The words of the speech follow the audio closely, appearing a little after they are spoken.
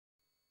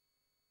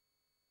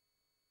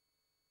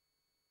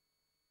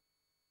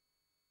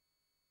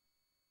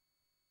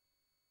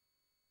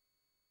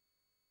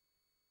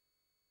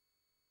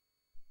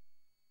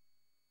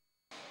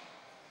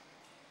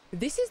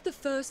This is the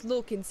first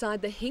look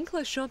inside the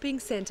Hinkler shopping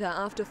centre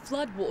after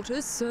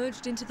floodwaters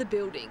surged into the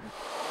building.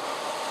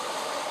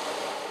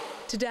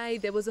 Today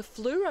there was a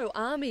fluoro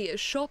army as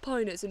shop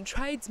owners and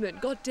tradesmen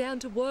got down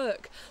to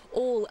work.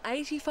 All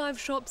 85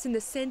 shops in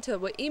the centre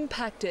were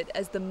impacted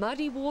as the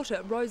muddy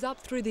water rose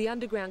up through the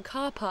underground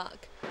car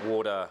park.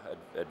 Water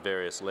at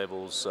various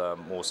levels,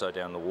 more so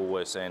down the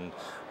Woolworths end,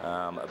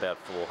 about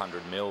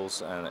 400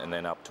 mils, and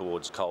then up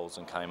towards Coles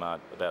and Kmart,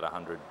 about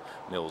 100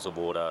 mils of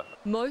water.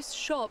 Most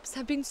shops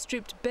have been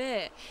stripped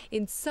bare.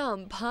 In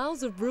some,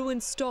 piles of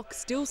ruined stock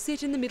still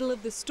sit in the middle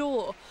of the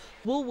store.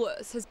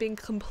 Woolworths has been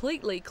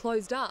completely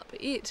closed up.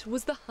 It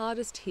was the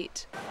hardest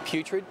hit.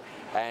 Putrid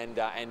and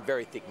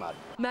very thick mud.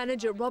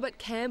 Manager Robert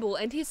Campbell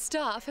and his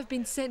staff have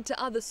been sent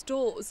to other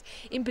stores,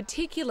 in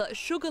particular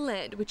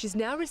Sugarland, which is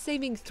now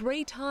receiving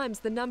 3 times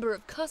the number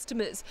of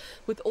customers,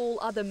 with all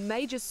other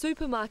major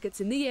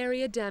supermarkets in the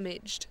area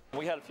damaged.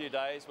 We had a few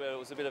days where it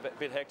was a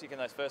bit hectic in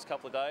those first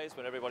couple of days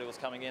when everybody was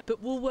coming in.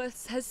 But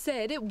Woolworths has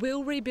said it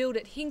will rebuild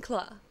at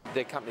Hinkler.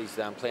 The company's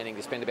planning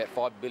to spend about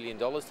 $5 billion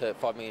to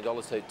 $5 million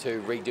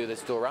to redo the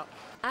store up.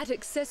 At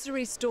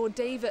accessory store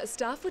Diva,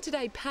 staff were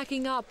today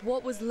packing up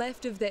what was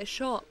left of their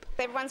shop.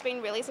 Everyone's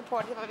been really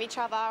supportive of each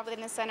other,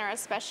 within the centre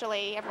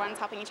especially. Everyone's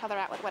helping each other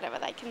out with whatever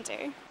they can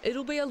do.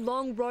 It'll be a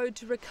long road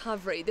to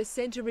recovery. The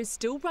centre is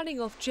still running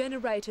off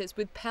generators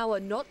with power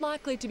not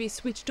likely to be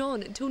switched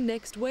on until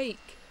next week.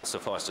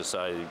 Suffice to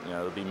say,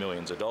 there'll be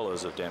millions of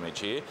dollars of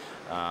damage here,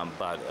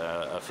 but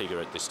a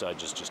figure at this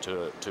stage is just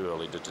too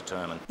early to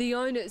determine. The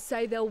owners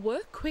say they'll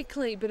work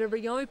quickly, but a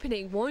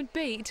reopening won't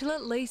be till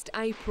at least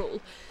April.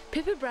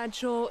 Pippa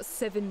Bradshaw,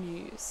 7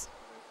 News.